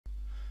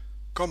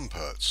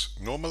Gompertz,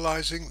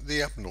 Normalising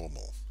the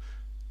Abnormal.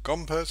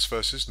 Gompertz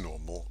versus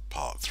Normal,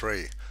 Part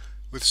 3.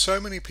 With so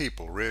many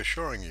people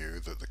reassuring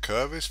you that the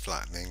curve is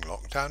flattening,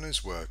 lockdown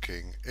is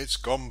working, it's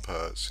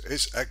Gompertz,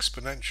 it's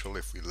exponential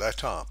if we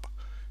let up,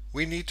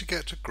 we need to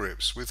get to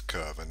grips with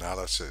curve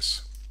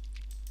analysis.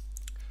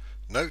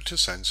 Note to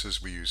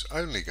censors, we use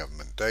only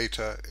government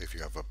data. If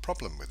you have a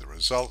problem with the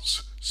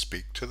results,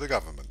 speak to the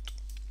government.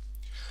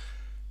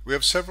 We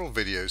have several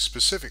videos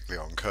specifically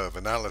on curve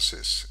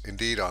analysis.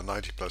 Indeed, our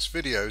 90+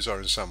 videos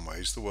are in some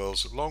ways the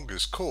world's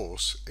longest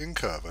course in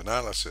curve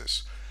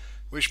analysis,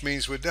 which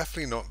means we're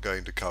definitely not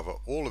going to cover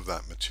all of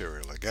that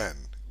material again.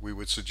 We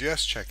would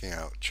suggest checking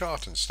out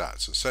Chart and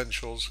Stats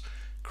Essentials,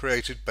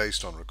 created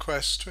based on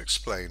requests to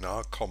explain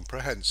our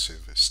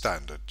comprehensive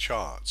standard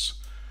charts.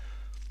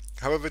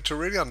 However, to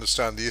really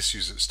understand the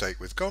issues at stake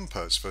with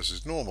Gompertz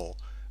versus normal,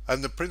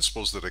 and the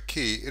principles that are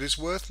key, it is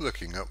worth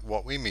looking at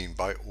what we mean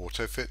by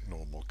autofit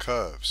normal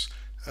curves,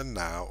 and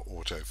now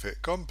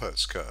autofit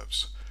Gompertz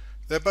curves.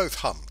 They're both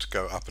humped,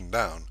 go up and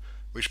down,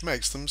 which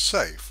makes them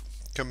safe,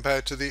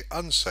 compared to the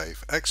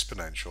unsafe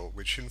exponential,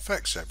 which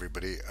infects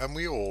everybody and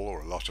we all,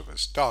 or a lot of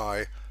us,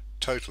 die.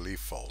 Totally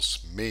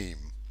false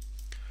meme.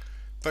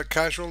 But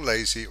casual,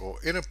 lazy or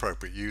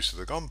inappropriate use of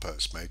the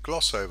Gompertz may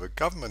gloss over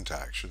government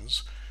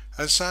actions,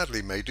 and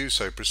sadly may do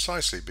so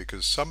precisely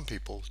because some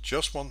people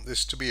just want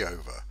this to be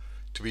over,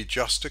 to be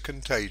just a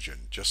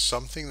contagion, just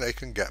something they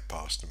can get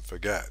past and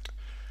forget.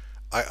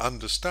 I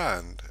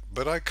understand,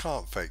 but I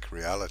can't fake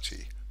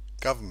reality.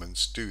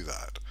 Governments do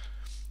that.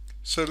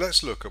 So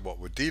let's look at what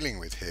we're dealing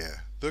with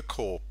here, the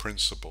core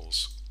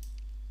principles.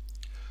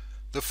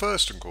 The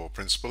first and core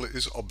principle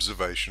is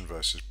observation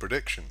versus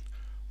prediction.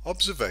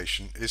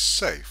 Observation is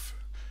safe.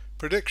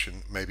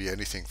 Prediction may be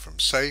anything from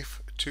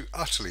safe to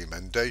utterly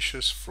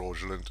mendacious,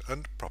 fraudulent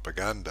and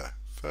propaganda.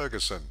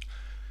 Ferguson.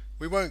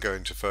 We won't go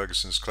into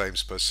Ferguson's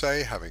claims per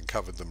se, having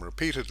covered them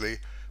repeatedly,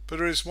 but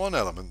there is one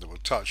element that we'll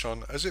touch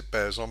on as it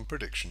bears on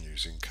prediction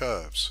using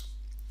curves.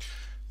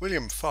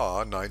 William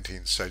Farr,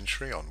 19th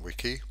century on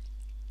Wiki,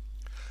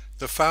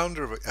 the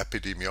founder of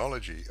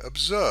epidemiology,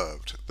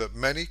 observed that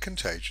many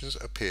contagions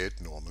appeared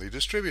normally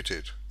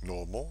distributed,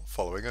 normal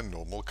following a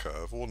normal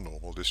curve or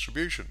normal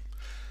distribution.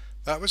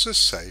 That was a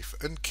safe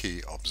and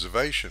key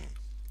observation.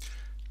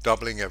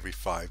 Doubling every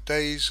 5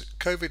 days,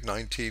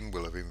 Covid-19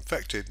 will have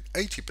infected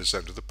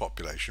 80% of the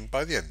population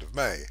by the end of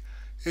May,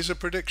 is a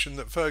prediction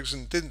that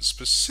Ferguson didn't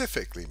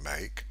specifically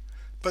make,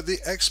 but the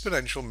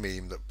exponential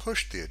meme that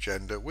pushed the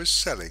agenda was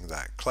selling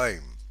that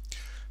claim.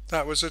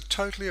 That was a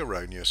totally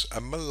erroneous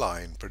and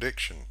malign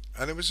prediction,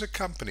 and it was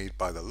accompanied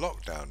by the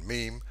lockdown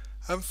meme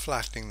and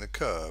flattening the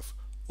curve,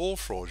 all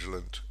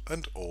fraudulent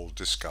and all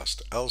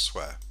discussed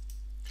elsewhere.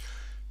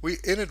 We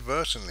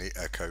inadvertently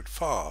echoed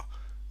Farr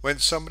when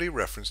somebody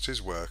referenced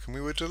his work, and we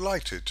were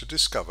delighted to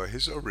discover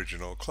his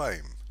original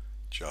claim.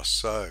 Just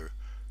so.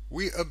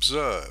 We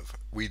observe,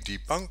 we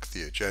debunk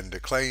the agenda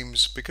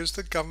claims because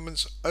the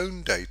government's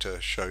own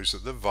data shows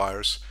that the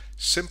virus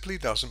simply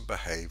doesn't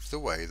behave the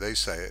way they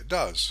say it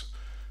does,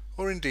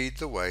 or indeed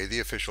the way the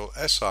official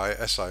SI,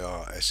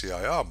 SIR,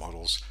 SEIR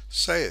models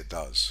say it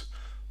does.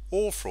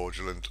 All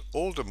fraudulent,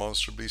 all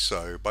demonstrably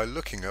so by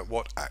looking at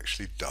what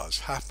actually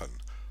does happen.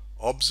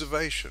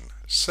 Observation,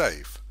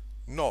 safe,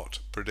 not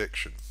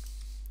prediction.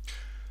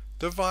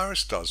 The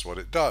virus does what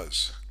it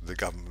does. The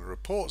government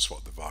reports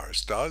what the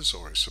virus does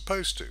or is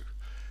supposed to.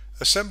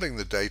 Assembling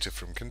the data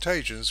from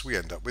contagions, we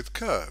end up with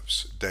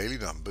curves, daily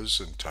numbers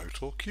and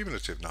total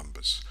cumulative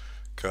numbers.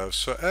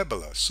 Curves for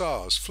Ebola,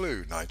 SARS,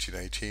 flu,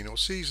 1918 or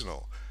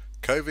seasonal.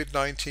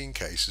 Covid-19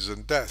 cases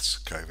and deaths,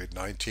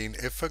 Covid-19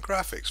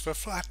 infographics for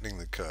flattening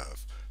the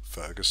curve.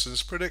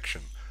 Ferguson's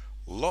prediction.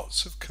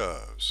 Lots of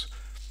curves.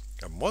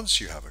 And once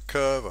you have a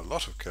curve, a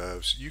lot of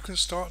curves, you can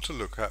start to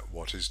look at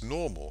what is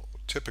normal,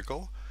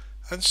 typical,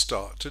 and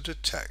start to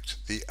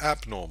detect the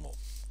abnormal.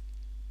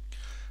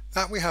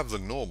 That we have the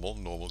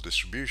normal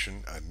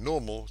distribution, and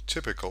normal,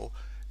 typical,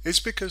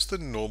 is because the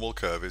normal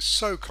curve is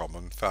so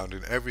common, found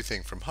in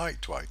everything from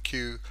height to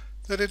IQ,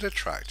 that it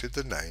attracted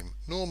the name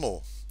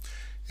normal.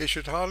 It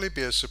should hardly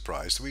be a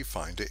surprise that we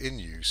find it in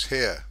use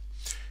here.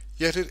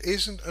 Yet it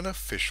isn't an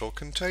official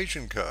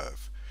contagion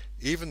curve,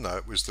 even though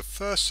it was the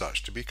first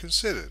such to be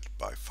considered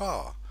by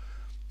Farr.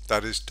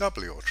 That is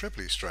doubly or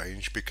triply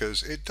strange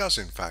because it does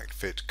in fact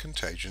fit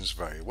contagions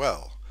very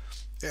well.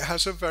 It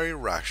has a very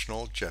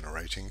rational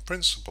generating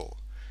principle.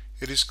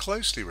 It is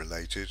closely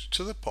related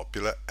to the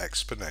popular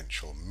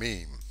exponential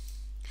meme.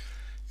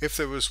 If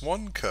there was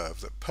one curve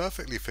that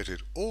perfectly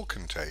fitted all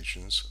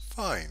contagions,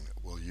 fine,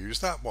 we'll use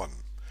that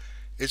one.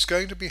 It's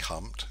going to be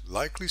humped,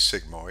 likely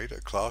sigmoid,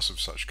 a class of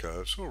such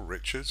curves, or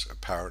Richards,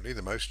 apparently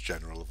the most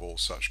general of all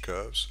such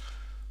curves,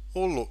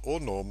 or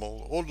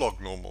normal, or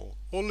log normal,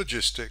 or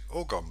logistic,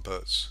 or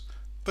Gompertz.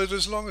 But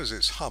as long as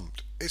it's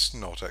humped, it's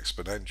not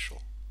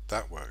exponential.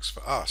 That works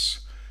for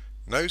us.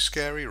 No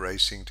scary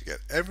racing to get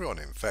everyone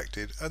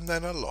infected and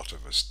then a lot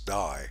of us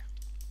die.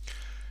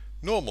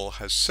 Normal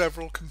has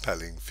several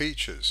compelling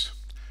features.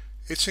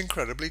 It's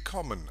incredibly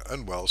common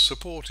and well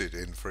supported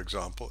in, for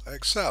example,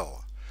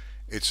 Excel.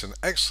 It's an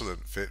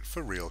excellent fit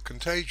for real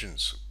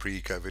contagions,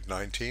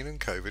 pre-COVID-19 and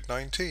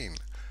COVID-19.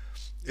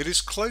 It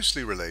is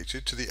closely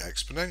related to the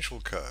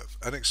exponential curve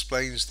and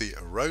explains the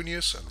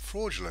erroneous and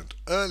fraudulent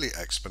early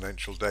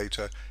exponential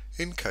data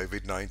in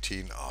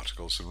COVID-19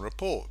 articles and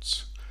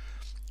reports.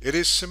 It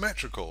is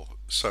symmetrical,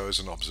 so as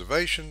an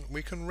observation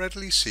we can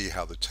readily see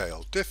how the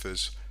tail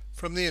differs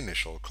from the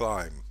initial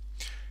climb.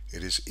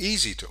 It is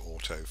easy to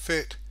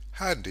auto-fit,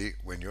 handy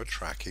when you're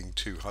tracking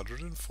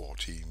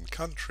 214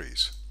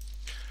 countries.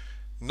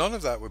 None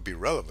of that would be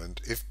relevant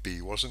if B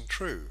wasn't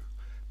true,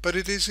 but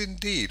it is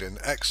indeed an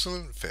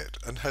excellent fit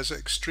and has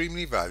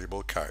extremely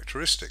valuable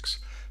characteristics,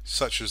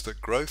 such as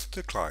that growth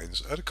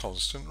declines at a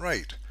constant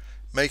rate,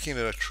 making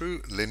it a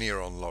true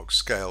linear on log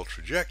scale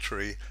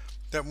trajectory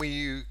that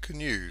we can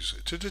use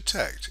to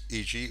detect,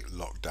 e.g.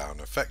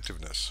 lockdown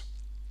effectiveness.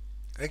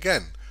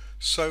 Again,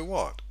 so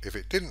what? If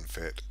it didn't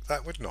fit,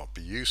 that would not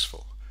be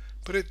useful,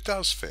 but it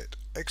does fit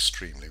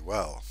extremely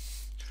well.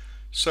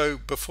 So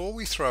before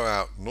we throw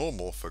out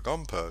normal for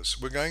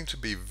Gompertz, we're going to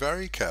be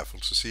very careful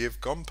to see if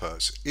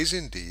Gompertz is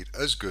indeed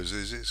as good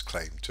as it's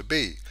claimed to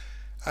be,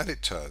 and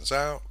it turns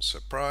out,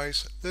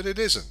 surprise, that it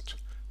isn't,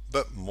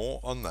 but more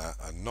on that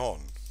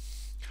anon.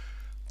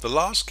 The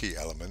last key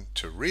element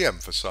to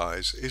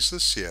re-emphasize is the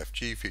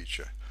CFG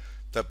feature,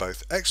 that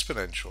both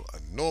exponential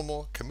and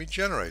normal can be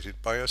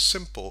generated by a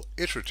simple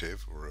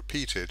iterative or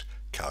repeated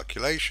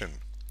calculation.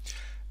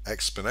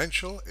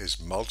 Exponential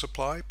is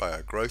multiplied by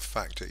a growth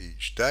factor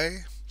each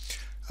day,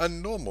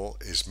 and normal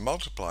is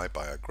multiplied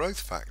by a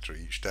growth factor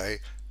each day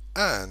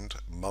and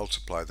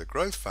multiply the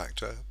growth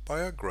factor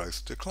by a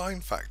growth decline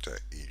factor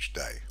each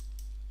day.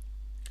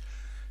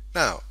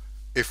 Now,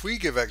 if we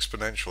give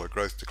exponential a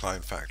growth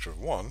decline factor of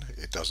 1,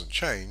 it doesn't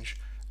change.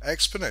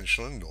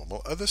 Exponential and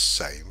normal are the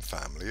same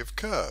family of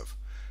curve.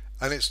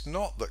 And it's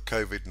not that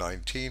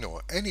COVID-19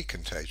 or any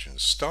contagion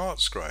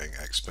starts growing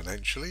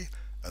exponentially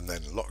and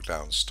then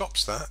lockdown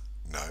stops that.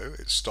 No,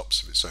 it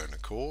stops of its own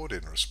accord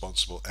in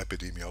responsible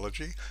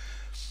epidemiology.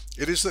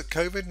 It is that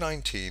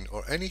COVID-19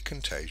 or any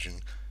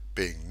contagion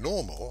being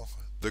normal,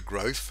 the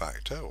growth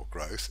factor or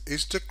growth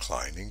is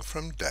declining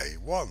from day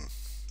 1.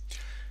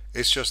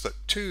 It's just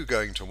that 2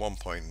 going to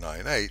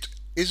 1.98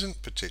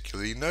 isn't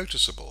particularly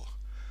noticeable,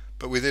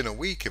 but within a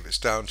week if it's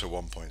down to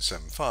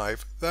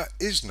 1.75, that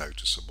is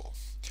noticeable.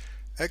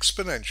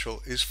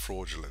 Exponential is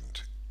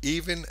fraudulent,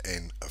 even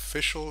in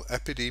official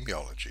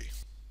epidemiology.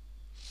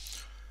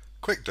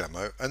 Quick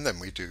demo, and then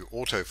we do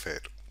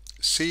auto-fit.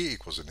 C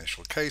equals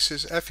initial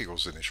cases, F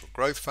equals initial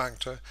growth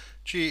factor,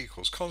 G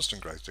equals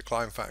constant growth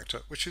decline factor,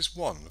 which is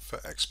 1 for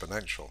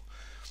exponential.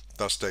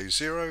 Thus day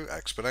 0,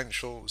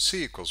 exponential,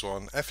 C equals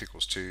 1, F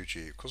equals 2,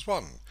 G equals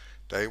 1.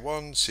 Day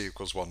 1, C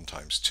equals 1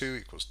 times 2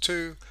 equals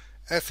 2,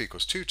 F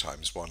equals 2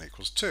 times 1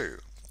 equals 2.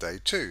 Day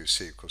 2,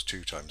 C equals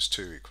 2 times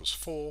 2 equals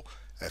 4,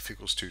 F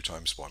equals 2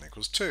 times 1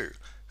 equals 2.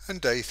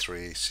 And day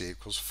 3, C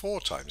equals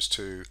 4 times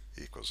 2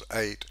 equals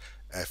 8,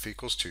 F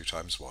equals 2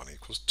 times 1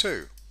 equals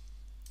 2.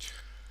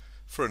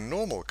 For a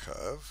normal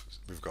curve,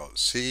 we've got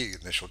C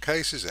initial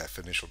cases, F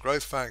initial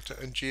growth factor,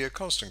 and G a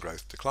constant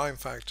growth decline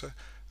factor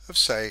of,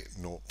 say,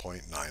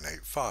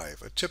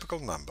 0.985, a typical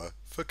number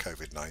for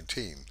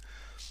COVID-19.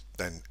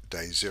 Then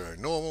day 0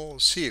 normal,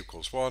 C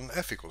equals 1,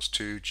 F equals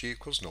 2, G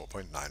equals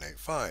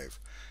 0.985.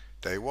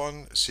 Day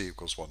 1, C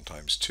equals 1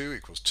 times 2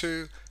 equals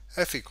 2,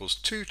 F equals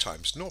 2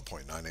 times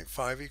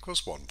 0.985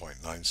 equals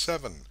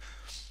 1.97.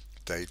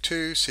 Day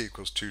 2, C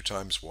equals 2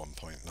 times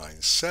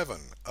 1.97,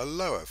 a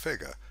lower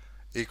figure,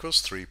 equals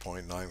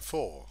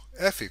 3.94.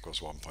 F equals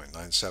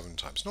 1.97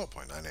 times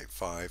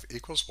 0.985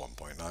 equals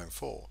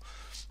 1.94.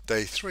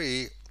 Day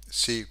 3,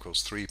 C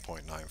equals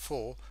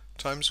 3.94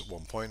 times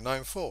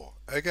 1.94,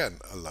 again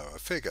a lower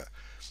figure,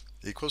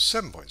 equals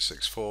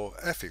 7.64.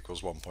 F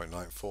equals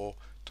 1.94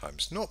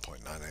 times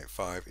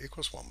 0.985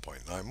 equals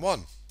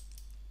 1.91.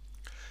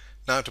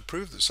 Now to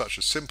prove that such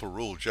a simple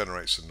rule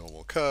generates a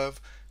normal curve,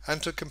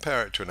 and to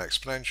compare it to an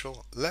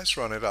exponential, let's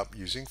run it up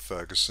using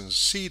Ferguson's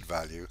seed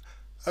value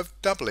of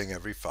doubling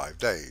every 5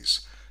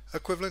 days,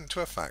 equivalent to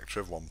a factor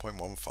of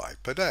 1.15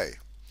 per day.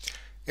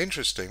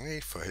 Interestingly,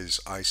 for his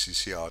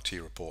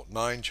ICCRT Report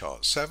 9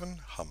 Chart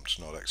 7, humped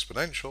not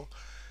exponential,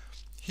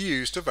 he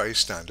used a very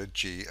standard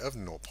G of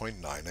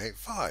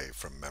 0.985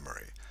 from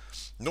memory.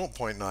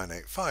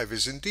 0.985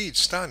 is indeed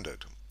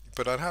standard,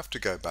 but I'd have to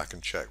go back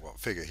and check what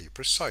figure he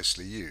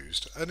precisely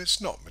used, and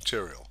it's not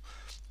material.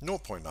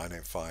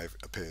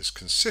 0.985 appears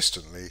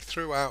consistently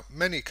throughout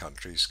many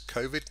countries'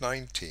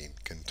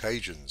 COVID-19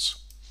 contagions.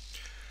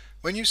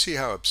 When you see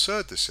how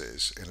absurd this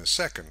is in a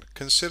second,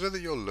 consider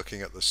that you're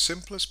looking at the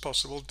simplest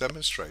possible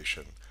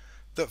demonstration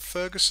that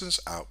Ferguson's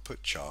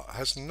output chart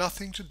has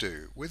nothing to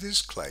do with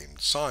his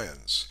claimed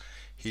science.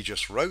 He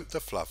just wrote the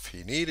fluff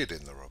he needed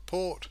in the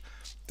report,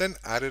 then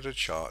added a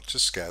chart to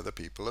scare the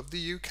people of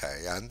the UK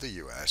and the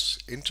US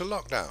into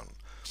lockdown.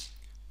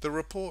 The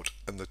report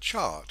and the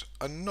chart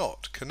are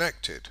not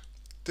connected.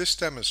 This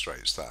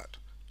demonstrates that.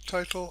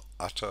 Total,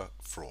 utter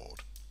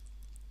fraud.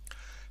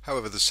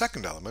 However, the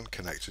second element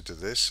connected to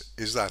this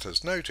is that,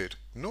 as noted,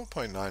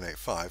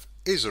 0.985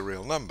 is a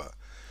real number.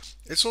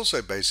 It's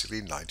also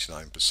basically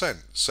 99%,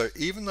 so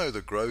even though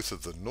the growth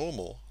of the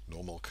normal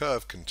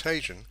curve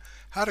contagion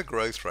had a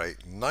growth rate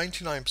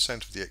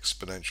 99% of the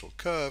exponential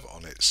curve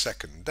on its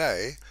second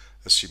day,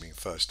 assuming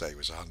first day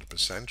was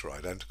 100% or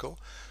identical,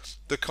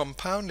 the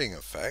compounding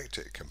effect,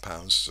 it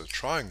compounds as a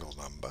triangle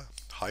number,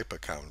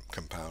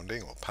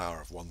 hypercompounding or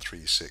power of 1,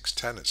 3, 6,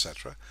 10,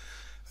 etc.,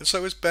 and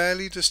so is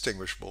barely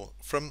distinguishable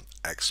from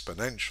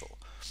exponential.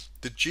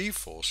 The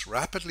g-force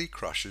rapidly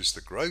crushes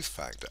the growth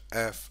factor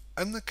f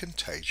and the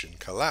contagion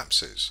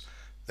collapses.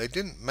 They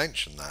didn't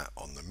mention that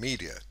on the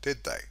media,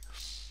 did they?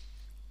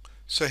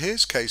 So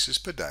here's cases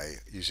per day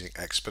using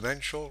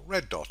exponential,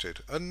 red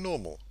dotted, and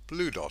normal,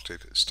 blue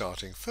dotted,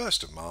 starting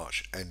 1st of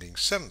March, ending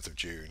 7th of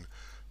June,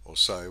 or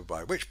so,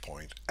 by which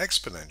point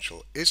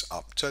exponential is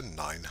up to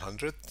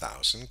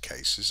 900,000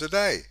 cases a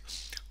day.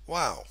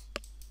 Wow!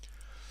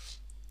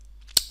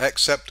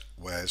 Except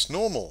where's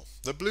normal,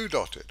 the blue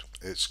dotted?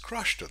 It's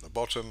crushed at the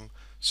bottom,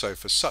 so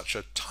for such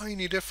a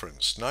tiny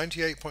difference,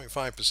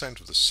 98.5%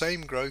 of the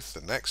same growth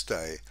the next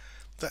day,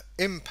 the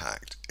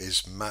impact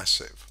is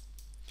massive.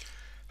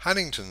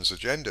 Hannington's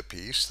agenda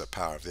piece, The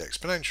Power of the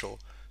Exponential,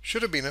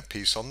 should have been a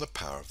piece on the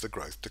power of the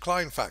growth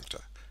decline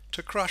factor,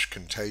 to crush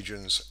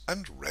contagions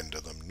and render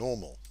them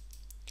normal.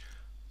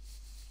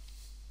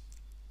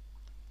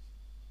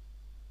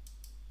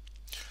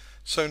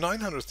 So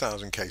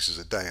 900,000 cases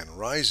a day and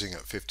rising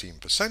at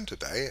 15% a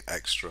day,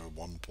 extra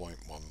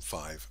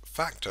 1.15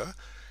 factor,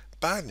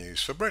 bad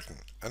news for Britain.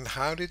 And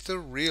how did the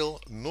real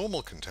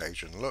normal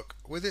contagion look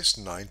with its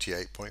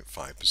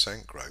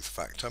 98.5% growth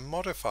factor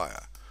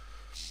modifier?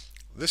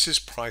 This is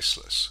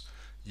priceless.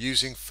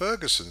 Using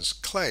Ferguson's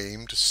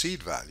claimed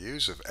seed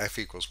values of f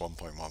equals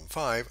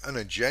 1.15 and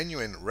a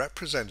genuine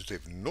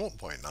representative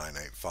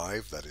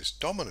 0.985 that is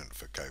dominant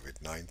for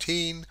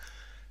COVID-19,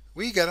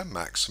 we get a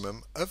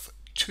maximum of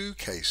 2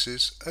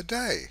 cases a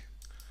day.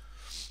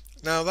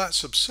 Now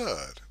that's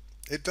absurd.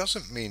 It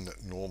doesn't mean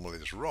that normal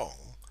is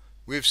wrong.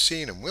 We've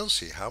seen and will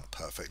see how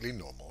perfectly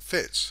normal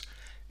fits.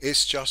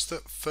 It's just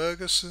that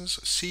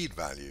Ferguson's seed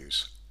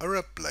values are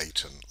a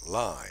blatant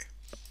lie.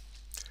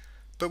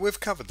 But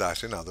we've covered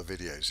that in other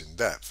videos in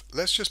depth.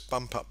 Let's just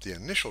bump up the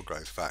initial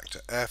growth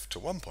factor f to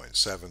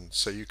 1.7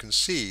 so you can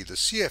see the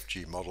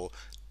CFG model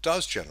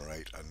does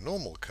generate a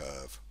normal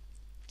curve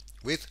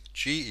with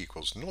g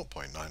equals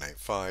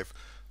 0.985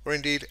 or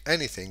indeed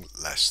anything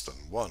less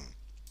than 1.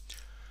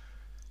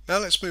 Now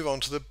let's move on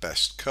to the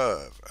best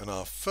curve, and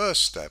our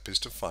first step is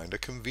to find a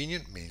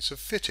convenient means of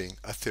fitting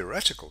a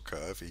theoretical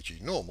curve, e.g.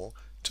 normal,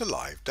 to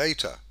live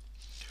data.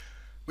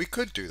 We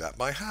could do that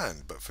by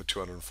hand, but for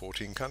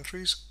 214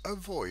 countries,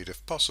 avoid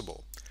if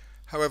possible.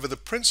 However, the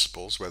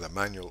principles, whether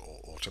manual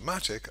or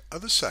automatic, are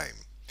the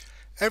same.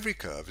 Every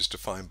curve is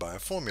defined by a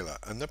formula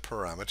and the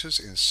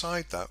parameters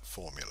inside that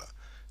formula.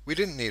 We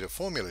didn't need a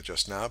formula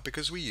just now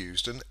because we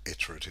used an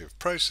iterative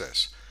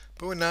process,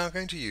 but we're now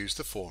going to use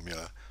the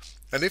formula,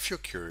 and if you're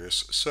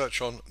curious,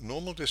 search on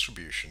normal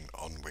distribution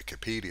on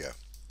Wikipedia.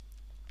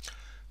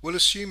 We'll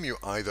assume you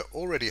either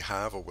already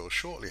have or will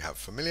shortly have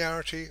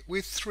familiarity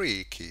with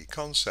 3 key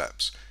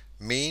concepts: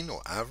 mean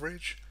or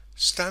average,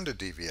 standard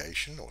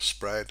deviation or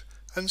spread,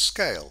 and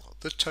scale,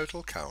 the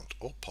total count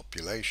or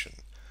population.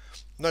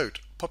 Note,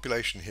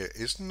 population here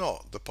is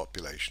not the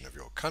population of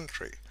your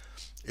country.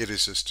 It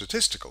is a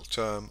statistical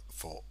term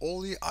for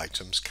all the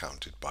items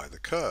counted by the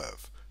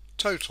curve.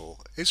 Total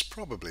is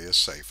probably a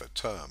safer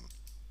term.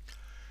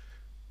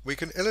 We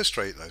can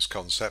illustrate those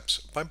concepts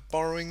by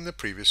borrowing the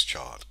previous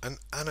chart and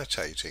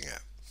annotating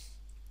it.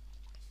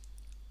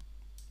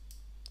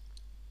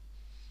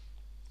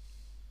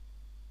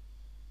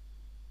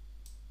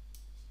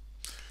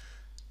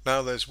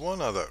 Now there's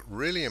one other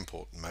really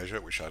important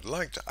measure which I'd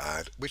like to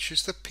add, which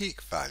is the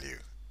peak value,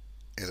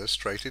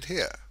 illustrated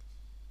here.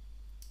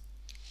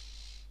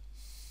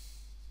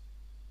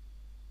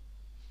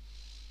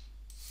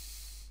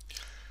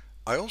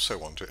 I also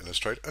want to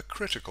illustrate a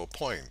critical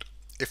point.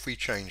 If we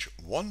change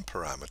one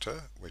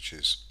parameter, which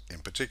is in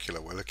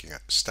particular we're looking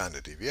at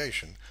standard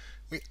deviation,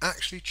 we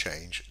actually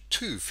change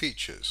 2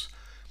 features.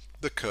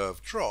 The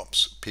curve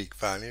drops peak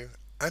value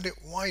and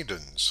it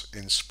widens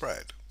in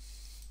spread.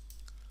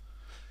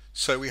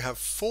 So we have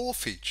 4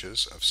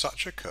 features of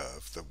such a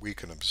curve that we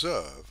can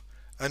observe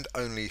and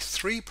only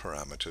 3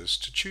 parameters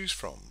to choose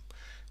from.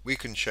 We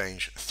can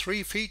change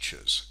 3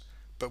 features,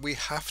 but we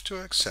have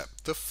to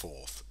accept the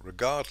 4th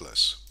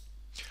regardless.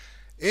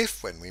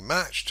 If when we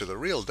match to the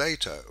real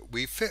data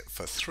we fit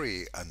for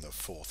 3 and the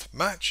 4th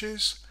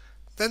matches,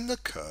 then the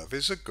curve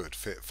is a good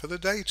fit for the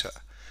data.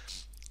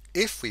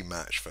 If we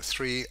match for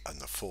 3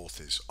 and the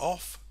 4th is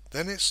off,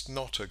 then it's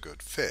not a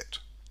good fit.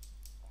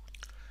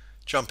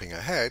 Jumping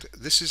ahead,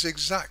 this is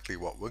exactly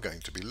what we're going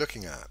to be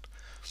looking at.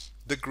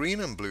 The green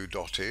and blue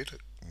dotted,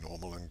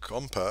 normal and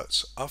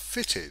Gompertz, are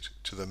fitted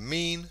to the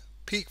mean,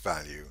 peak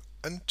value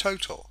and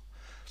total,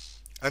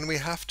 and we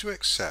have to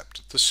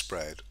accept the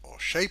spread or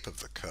shape of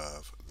the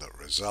curve that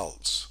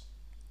results.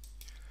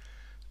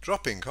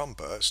 Dropping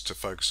Gompertz to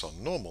focus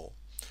on normal,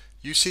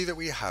 you see that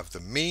we have the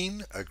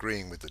mean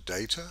agreeing with the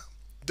data,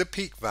 the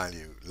peak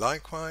value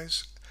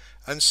likewise,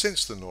 and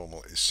since the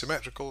normal is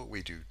symmetrical,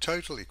 we do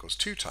total equals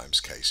 2 times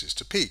cases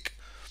to peak,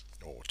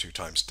 or 2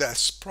 times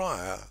deaths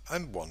prior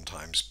and 1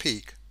 times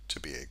peak to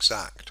be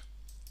exact.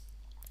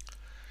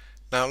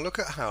 Now look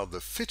at how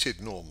the fitted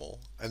normal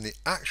and the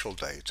actual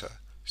data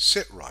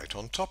sit right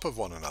on top of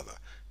one another,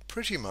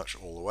 pretty much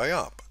all the way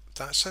up.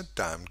 That's a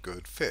damn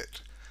good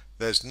fit.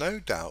 There's no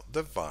doubt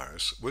the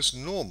virus was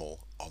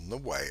normal on the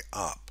way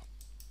up.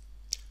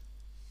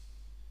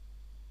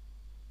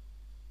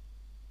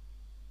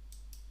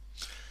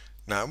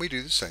 Now we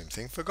do the same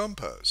thing for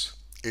Gompertz.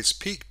 Its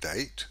peak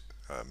date,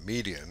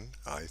 median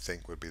I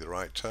think would be the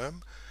right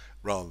term,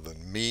 rather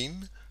than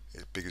mean,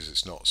 because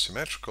it's not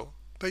symmetrical.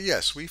 But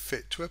yes, we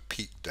fit to a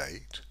peak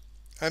date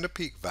and a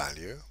peak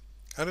value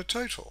and a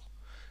total,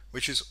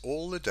 which is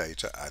all the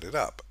data added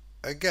up.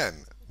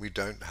 Again, we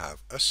don't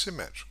have a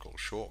symmetrical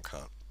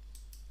shortcut.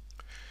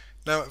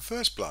 Now at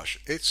first blush,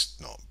 it's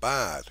not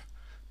bad.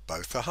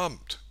 Both are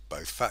humped,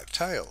 both fat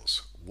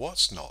tails.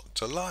 What's not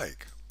to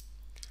like?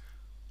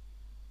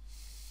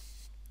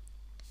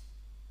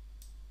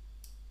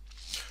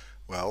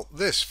 Well,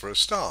 this for a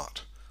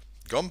start.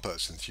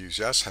 Gompertz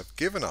enthusiasts have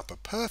given up a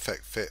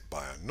perfect fit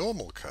by a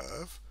normal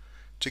curve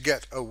to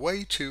get a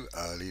way too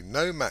early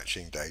no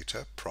matching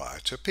data prior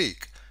to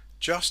peak,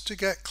 just to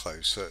get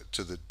closer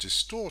to the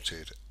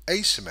distorted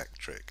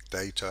asymmetric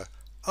data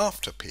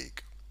after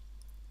peak.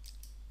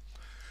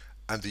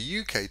 And the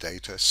UK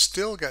data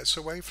still gets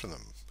away from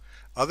them.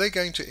 Are they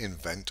going to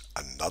invent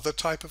another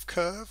type of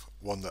curve,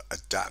 one that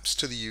adapts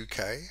to the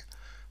UK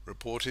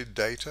reported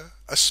data,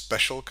 a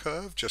special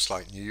curve just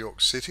like New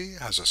York City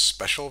has a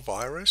special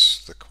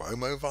virus, the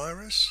Cuomo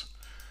virus?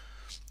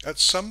 At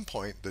some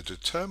point the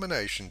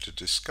determination to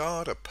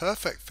discard a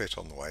perfect fit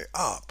on the way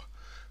up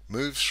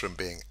moves from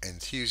being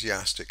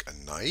enthusiastic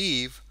and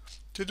naive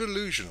to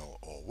delusional,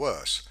 or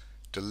worse,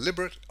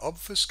 deliberate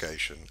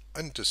obfuscation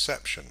and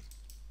deception.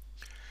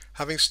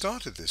 Having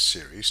started this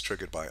series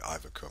triggered by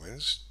Ivor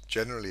Cummins'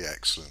 generally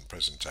excellent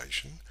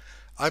presentation,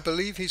 I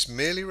believe he's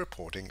merely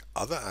reporting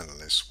other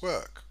analysts'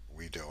 work.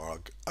 We do our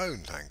own,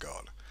 thank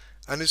God,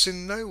 and is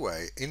in no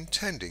way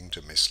intending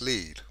to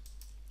mislead.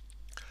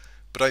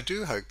 But I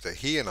do hope that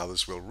he and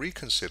others will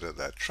reconsider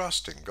their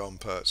trust in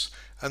Gompertz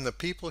and the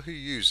people who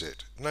use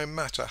it, no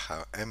matter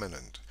how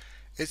eminent.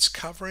 It's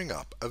covering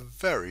up a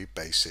very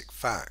basic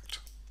fact.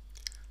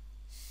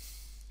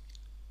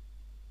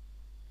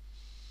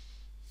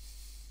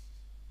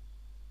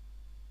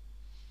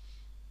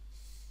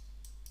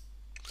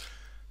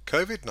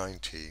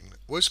 Covid-19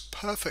 was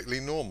perfectly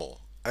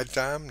normal, a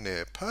damn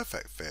near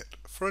perfect fit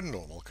for a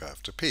normal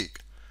curve to peak.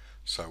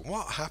 So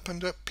what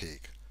happened at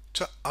peak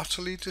to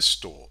utterly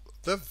distort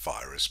the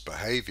virus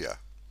behavior?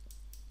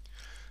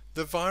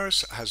 The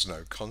virus has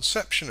no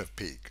conception of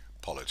peak,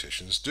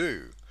 politicians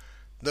do.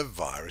 The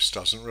virus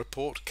doesn't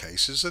report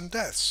cases and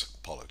deaths,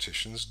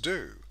 politicians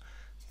do.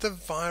 The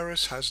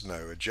virus has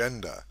no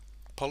agenda,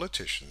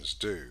 politicians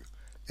do.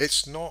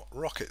 It's not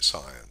rocket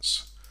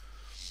science.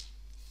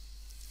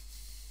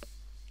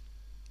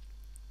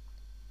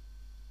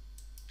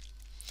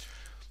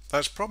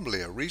 That's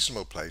probably a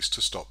reasonable place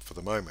to stop for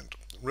the moment.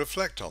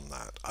 Reflect on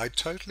that. I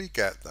totally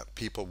get that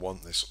people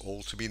want this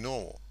all to be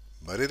normal,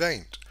 but it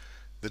ain't.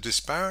 The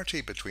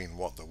disparity between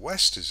what the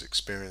West is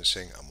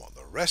experiencing and what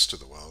the rest of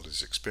the world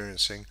is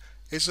experiencing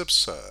is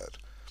absurd.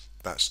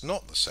 That's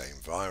not the same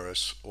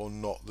virus or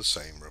not the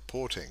same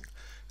reporting,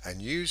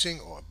 and using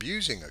or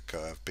abusing a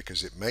curve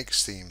because it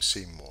makes things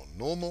seem more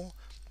normal,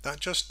 that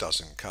just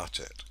doesn't cut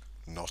it.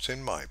 Not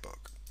in my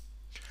book.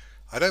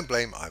 I don't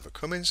blame Ivor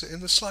Cummins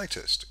in the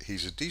slightest.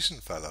 He's a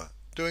decent fella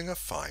doing a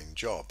fine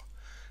job.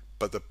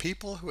 But the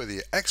people who are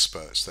the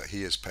experts that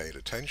he has paid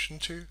attention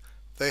to,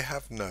 they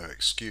have no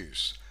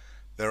excuse.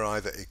 They're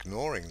either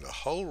ignoring the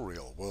whole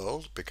real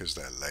world because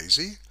they're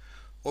lazy,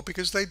 or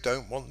because they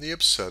don't want the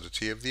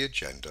absurdity of the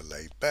agenda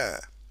laid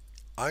bare.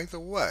 Either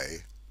way,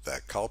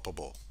 they're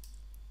culpable.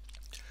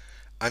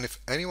 And if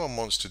anyone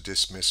wants to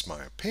dismiss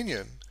my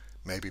opinion,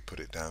 maybe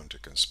put it down to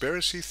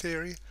conspiracy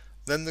theory,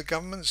 then the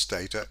government's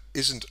data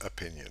isn't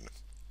opinion.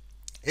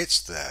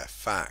 It's their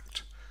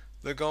fact.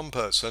 The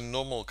Gompertz and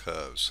normal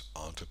curves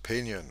aren't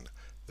opinion.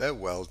 They're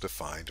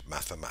well-defined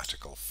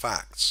mathematical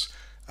facts,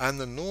 and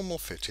the normal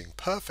fitting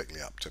perfectly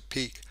up to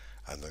peak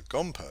and the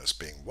Gompertz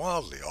being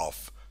wildly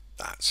off,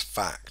 that's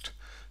fact.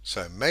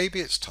 So maybe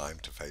it's time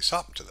to face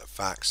up to the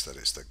facts that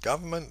it's the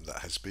government that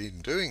has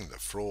been doing the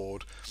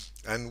fraud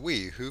and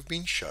we who've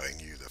been showing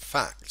you the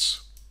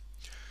facts.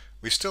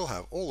 We still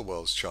have all the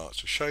world's charts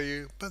to show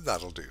you, but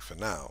that'll do for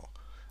now.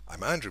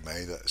 I'm Andrew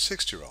Mather, a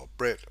 60-year-old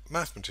Brit,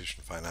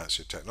 mathematician,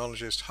 financier,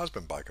 technologist,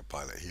 husband, biker,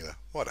 pilot, healer,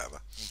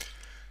 whatever.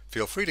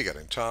 Feel free to get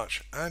in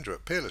touch,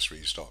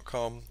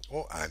 andrew@peerlessreads.com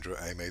or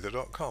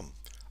andrew@amather.com.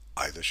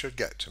 Either should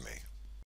get to me.